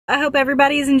I hope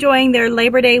everybody is enjoying their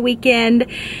Labor Day weekend.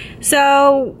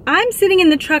 So I'm sitting in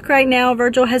the truck right now.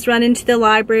 Virgil has run into the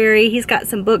library. He's got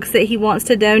some books that he wants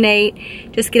to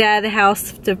donate. Just get out of the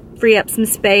house to free up some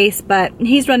space, but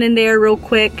he's running there real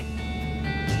quick.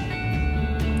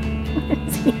 What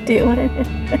is he doing?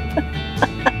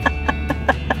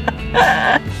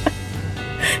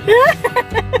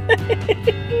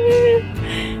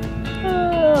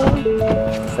 Oh,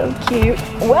 so cute.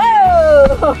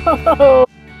 Whoa!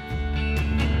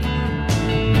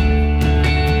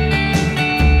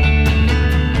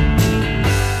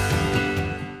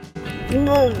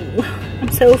 I'm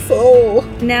so full.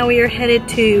 Now we are headed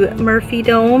to Murphy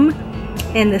Dome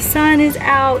and the sun is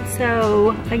out,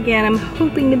 so again I'm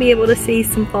hoping to be able to see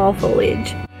some fall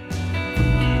foliage.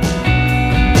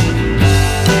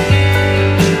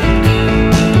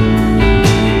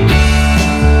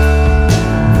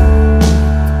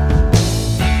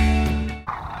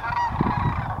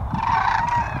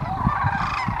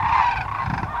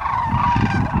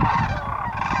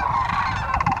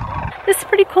 This is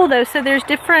pretty cool though. So there's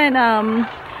different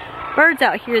birds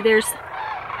out here. There's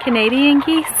Canadian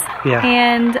geese, yeah,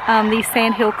 and these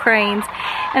Sandhill cranes.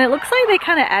 And it looks like they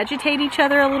kind of agitate each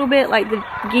other a little bit. Like the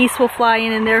geese will fly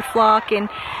in their flock and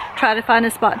try to find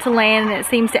a spot to land, and it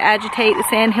seems to agitate the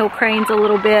Sandhill cranes a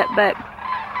little bit. But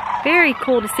very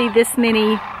cool to see this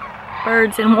many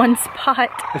birds in one spot.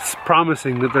 It's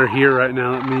promising that they're here right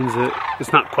now. It means that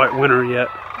it's not quite winter yet.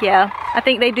 Yeah, I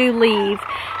think they do leave.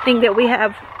 I think that we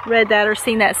have read that or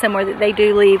seen that somewhere, that they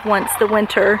do leave once the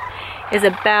winter is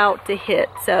about to hit.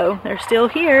 So they're still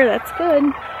here, that's good.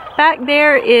 Back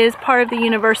there is part of the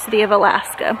University of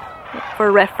Alaska,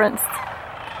 for reference.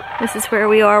 This is where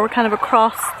we are. We're kind of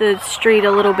across the street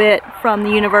a little bit from the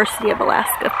University of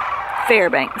Alaska,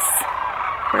 Fairbanks.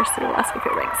 University of Alaska,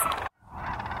 Fairbanks.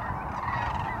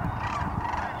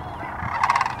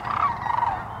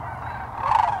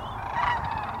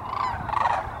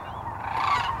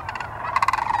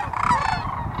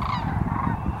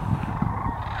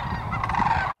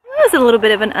 A little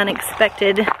bit of an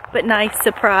unexpected but nice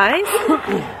surprise.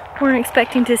 Weren't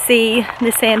expecting to see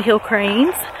the Sandhill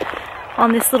cranes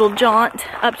on this little jaunt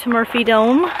up to Murphy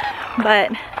Dome,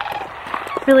 but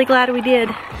really glad we did.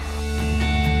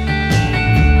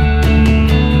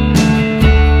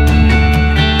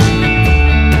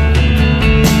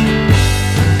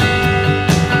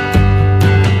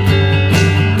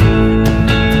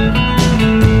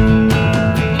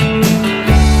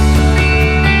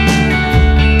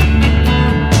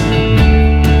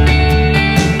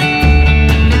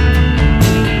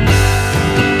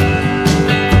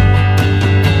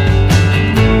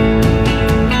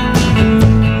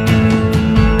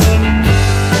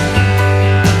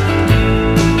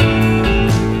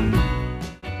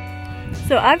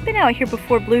 So I've been out here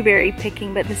before blueberry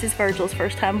picking, but this is Virgil's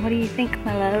first time. What do you think,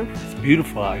 my love? It's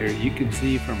beautiful out here. You can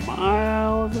see for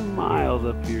miles and miles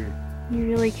up here. You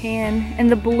really can.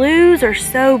 And the blues are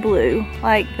so blue.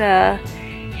 Like the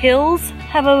hills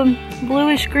have a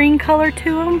bluish green color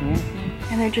to them.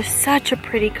 Mm-hmm. And they're just such a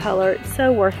pretty color. It's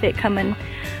so worth it coming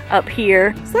up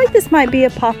here. It's like this might be a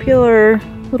popular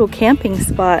little camping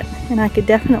spot, and I could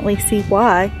definitely see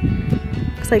why.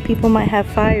 Looks like people might have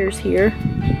fires here.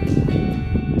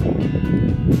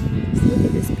 Look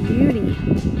at this beauty.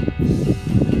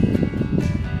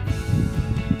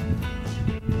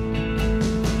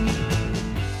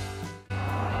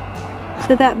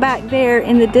 So that back there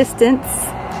in the distance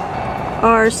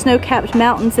are snow-capped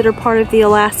mountains that are part of the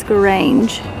Alaska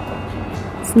Range.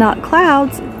 It's not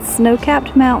clouds, it's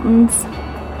snow-capped mountains.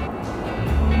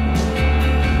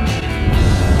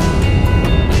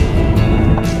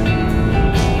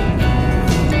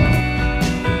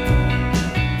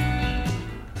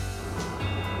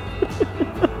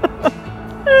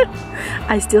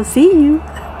 I still see you.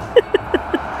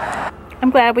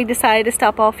 I'm glad we decided to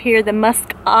stop off here. The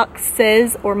musk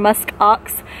oxes, or musk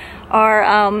ox, are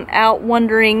out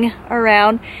wandering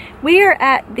around. We are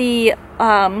at the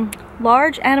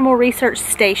Large Animal Research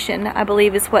Station, I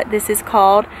believe is what this is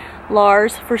called.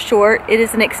 LARS for short. It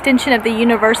is an extension of the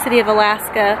University of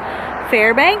Alaska,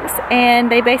 Fairbanks,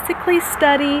 and they basically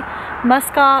study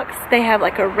musk ox. They have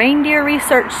like a reindeer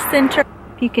research center.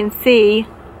 You can see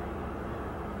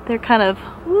they're kind of,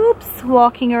 whoops,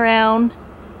 walking around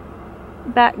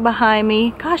back behind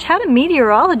me. Gosh, how do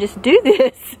meteorologists do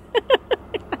this?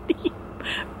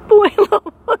 Boy,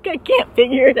 look, I can't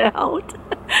figure it out.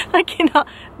 I cannot.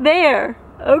 There,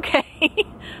 okay.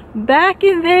 Back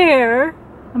in there.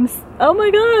 Oh my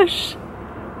gosh.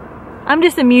 I'm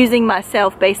just amusing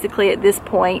myself basically at this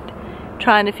point,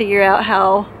 trying to figure out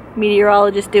how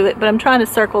meteorologists do it, but I'm trying to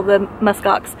circle the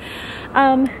muskox.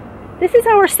 This is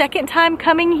our second time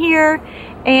coming here,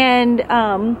 and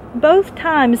both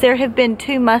times there have been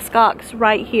 2 muskox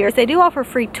right here. They do offer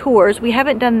free tours. We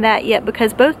haven't done that yet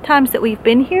because both times that we've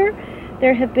been here,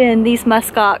 there have been these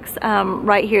muskox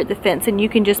right here at the fence, and you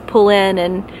can just pull in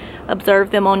and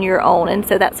observe them on your own, and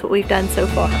so that's what we've done so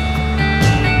far.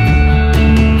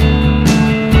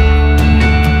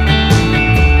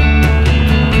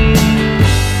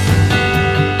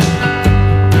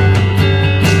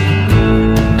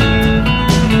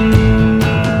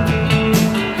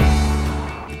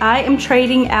 I am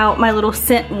trading out my little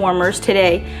scent warmers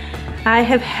today. I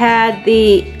have had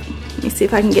the, let me see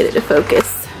if I can get it to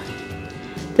focus,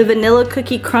 the Vanilla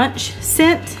Cookie Crunch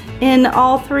scent in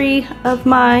all 3 of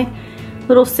my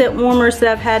little scent warmers that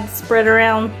I've had spread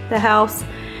around the house.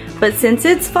 But since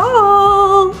it's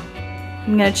fall,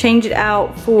 I'm gonna change it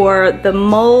out for the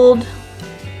mulled,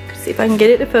 let's see if I can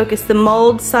get it to focus, the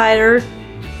mulled cider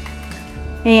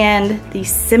and the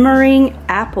simmering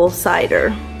apple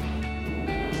cider.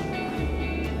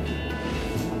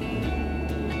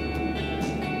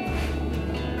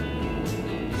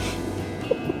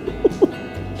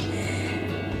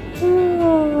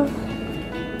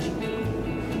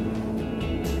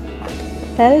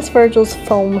 That is Virgil's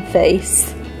foam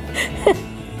face.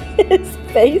 His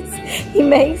face he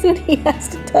makes when he has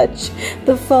to touch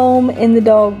the foam in the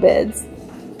dog beds.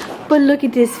 But look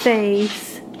at this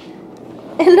face.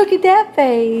 And look at that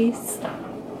face.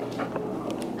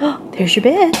 Oh, there's your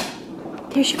bed.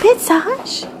 There's your bed,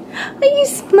 Saj. Are you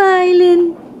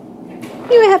smiling?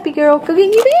 You're a happy girl. Go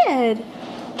get your bed.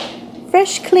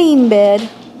 Fresh, clean bed.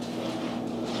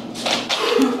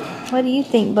 What do you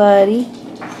think, buddy?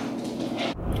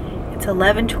 It's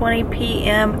 11:20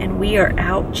 p.m. and we are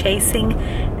out chasing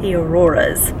the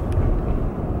auroras.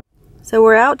 So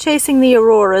we're out chasing the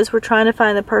auroras. We're trying to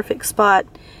find the perfect spot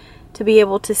to be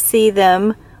able to see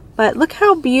them. But look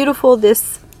how beautiful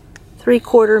this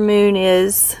 3/4 moon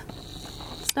is.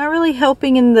 It's not really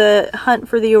helping in the hunt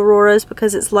for the auroras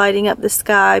because it's lighting up the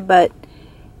sky, but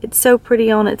it's so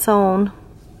pretty on its own.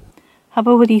 How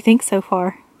about, what do you think so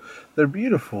far? They're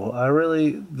beautiful. I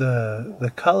really,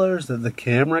 the colors that the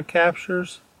camera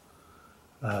captures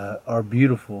are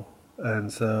beautiful, and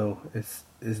so it's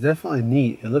definitely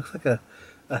neat. It looks like a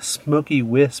smoky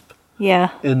wisp, yeah,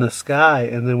 in the sky,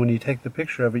 and then when you take the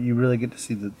picture of it, you really get to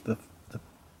see the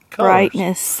colors.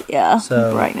 Brightness, yeah, so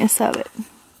the brightness of it.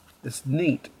 It's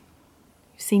neat.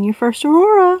 You've seen your first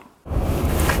aurora.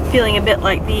 Feeling a bit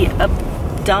like the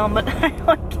abominable.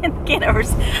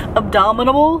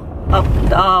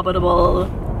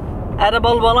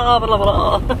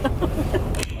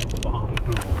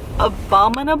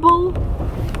 Abominable?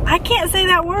 I can't say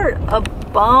that word.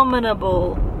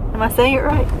 Abominable. Am I saying it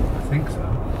right? I think so.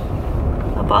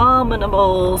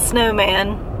 Abominable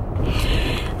snowman.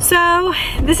 So,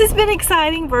 this has been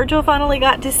exciting. Virgil finally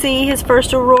got to see his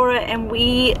first aurora, and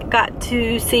we got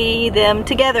to see them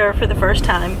together for the first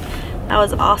time. That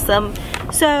was awesome.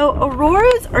 So,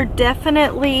 auroras are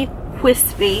definitely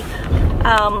wispy.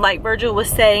 Like Virgil was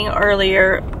saying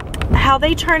earlier, how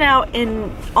they turn out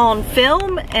on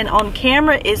film and on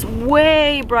camera is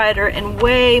way brighter and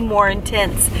way more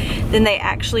intense than they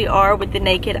actually are with the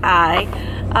naked eye.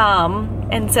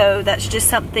 And so that's just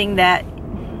something that,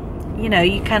 you know,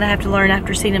 you kind of have to learn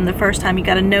after seeing them the first time. You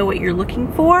got to know what you're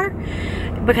looking for,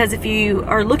 because if you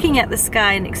are looking at the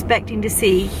sky and expecting to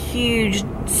see huge,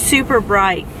 super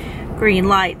bright green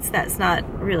lights, that's not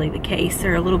really the case.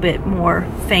 They're a little bit more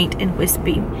faint and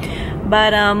wispy.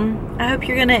 But I hope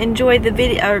you're gonna enjoy the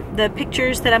video, or the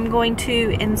pictures that I'm going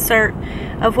to insert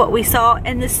of what we saw.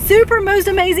 And the super most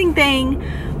amazing thing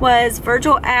was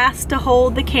Virgil asked to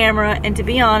hold the camera, and to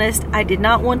be honest, I did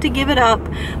not want to give it up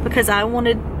because I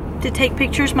wanted to take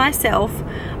pictures myself,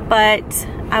 but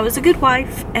I was a good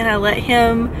wife and I let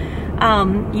him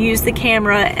use the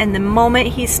camera, and the moment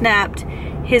he snapped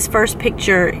his first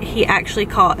picture, he actually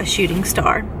caught a shooting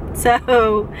star.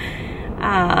 So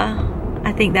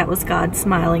I think that was God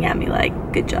smiling at me like,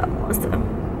 good job, Melissa.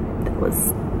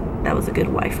 That was a good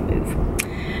wife move.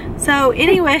 So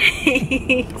anyways,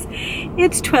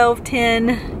 it's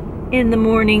 12:10 in the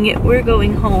morning. We're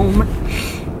going home.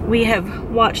 We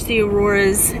have watched the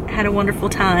auroras, had a wonderful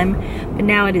time, but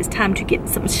now it is time to get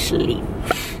some sleep.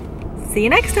 See you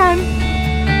next time.